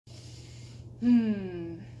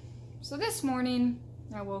So this morning,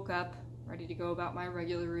 I woke up ready to go about my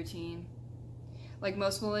regular routine. Like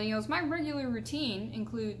most millennials, my regular routine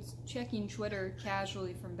includes checking Twitter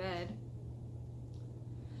casually from bed.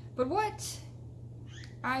 But what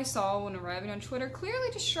I saw when arriving on Twitter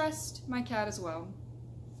clearly distressed my cat as well.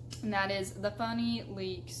 And that is the Funny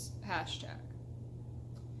Leaks hashtag.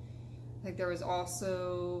 I think there was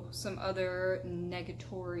also some other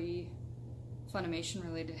negatory Funimation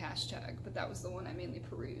related hashtag, but that was the one I mainly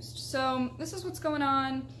perused. So this is what's going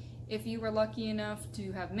on if you were lucky enough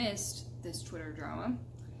to have missed this Twitter drama.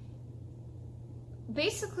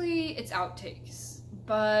 Basically, it's outtakes,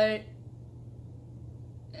 but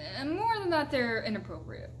more than that, they're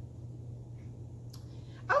inappropriate.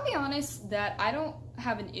 I'll be honest that I don't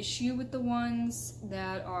have an issue with the ones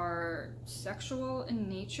that are sexual in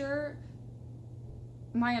nature.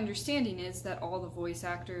 My understanding is that all the voice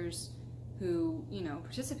actors who,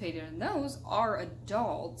 participated in those are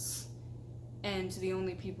adults, and the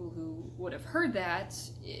only people who would have heard that,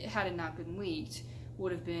 had it not been leaked,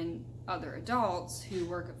 would have been other adults who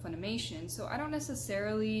work at Funimation. So I don't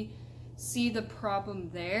necessarily see the problem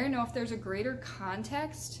there. Now, if there's a greater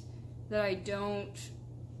context that I don't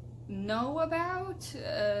know about,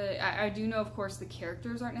 I do know, of course, the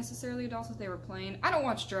characters aren't necessarily adults that they were playing. I don't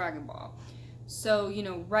watch Dragon Ball, so,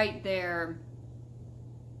 right there,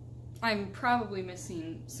 I'm probably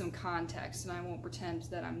missing some context, and I won't pretend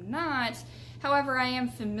that I'm not. However, I am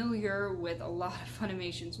familiar with a lot of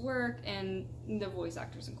Funimation's work and the voice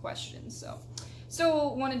actors in question, so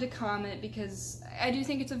still wanted to comment because I do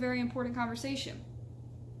think it's a very important conversation.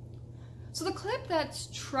 So the clip that's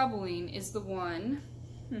troubling is the one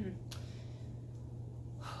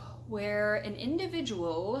where an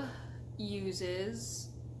individual uses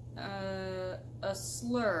a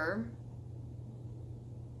slur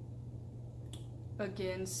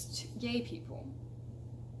against gay people.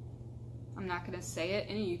 I'm not going to say it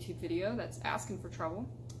in a YouTube video, that's asking for trouble.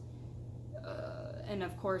 And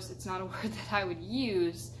of course, it's not a word that I would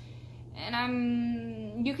use.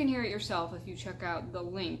 And you can hear it yourself if you check out the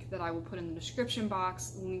link that I will put in the description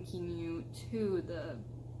box, linking you to the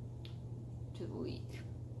leak.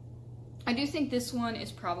 I do think this one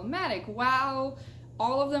is problematic. While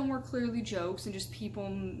all of them were clearly jokes and just people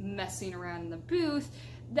messing around in the booth,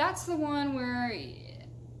 that's the one where,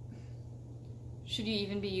 should you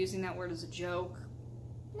even be using that word as a joke?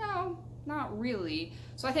 No, not really.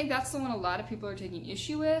 So I think that's the one a lot of people are taking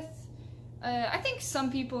issue with. I think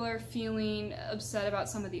some people are feeling upset about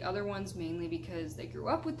some of the other ones, mainly because they grew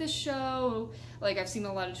up with this show. Like, I've seen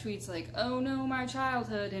a lot of tweets like, oh no, my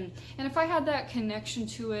childhood, and if I had that connection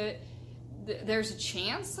to it, there's a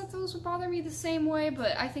chance that those would bother me the same way,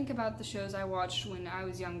 but I think about the shows I watched when I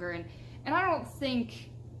was younger, and I don't think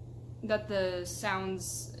that the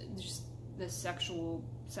sounds, just the sexual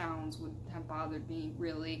sounds, would have bothered me,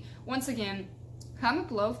 really. Once again, comment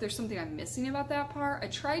below if there's something I'm missing about that part. I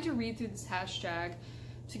tried to read through this hashtag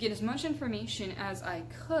to get as much information as I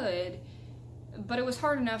could, but it was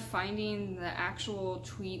hard enough finding the actual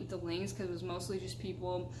tweet with the links, because it was mostly just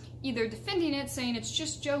people either defending it, saying it's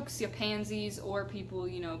just jokes, you pansies, or people,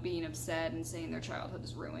 being upset and saying their childhood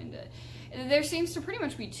is ruined. There seems to pretty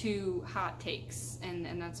much be two hot takes,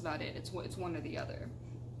 and that's about it. It's one or the other.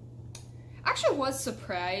 I actually was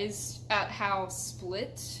surprised at how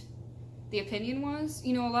split the opinion was.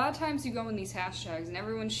 A lot of times you go in these hashtags and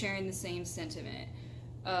everyone's sharing the same sentiment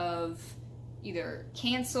of either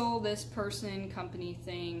cancel this person, company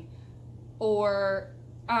thing, or,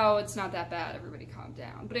 oh, it's not that bad, everybody calm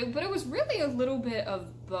down. But it was really a little bit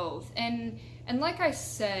of both. And like I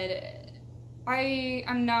said,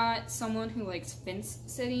 I'm not someone who likes fence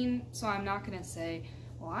sitting, so I'm not gonna say,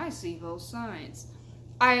 well, I see both sides.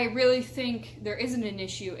 I really think there isn't an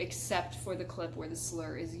issue except for the clip where the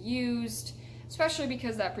slur is used, especially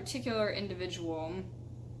because that particular individual,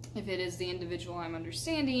 if it is the individual I'm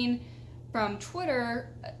understanding from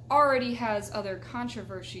Twitter, already has other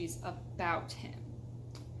controversies about him.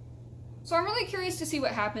 So I'm really curious to see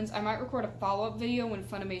what happens. I might record a follow-up video when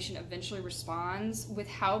Funimation eventually responds with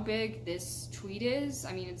how big this tweet is.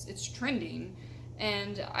 I mean, it's trending,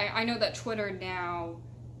 and I know that Twitter now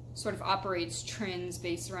sort of operates trends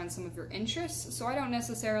based around some of your interests, so I don't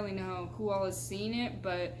necessarily know who all is seeing it,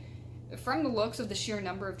 but from the looks of the sheer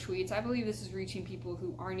number of tweets, I believe this is reaching people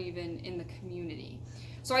who aren't even in the community.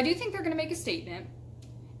 So I do think they're going to make a statement,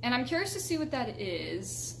 and I'm curious to see what that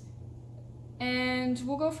is, and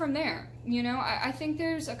we'll go from there. I think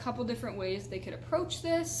there's a couple different ways they could approach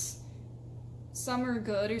this. Some are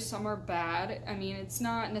good or some are bad. I mean, it's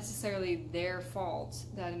not necessarily their fault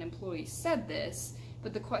that an employee said this,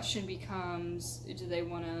 but the question becomes, do they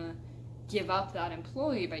want to give up that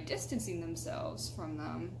employee by distancing themselves from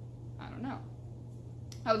them. I don't know.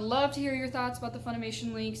 I would love to hear your thoughts about the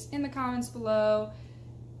Funimation leaks in the comments below.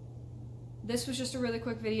 This was just a really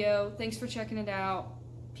quick video. Thanks for checking it out.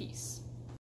 Peace.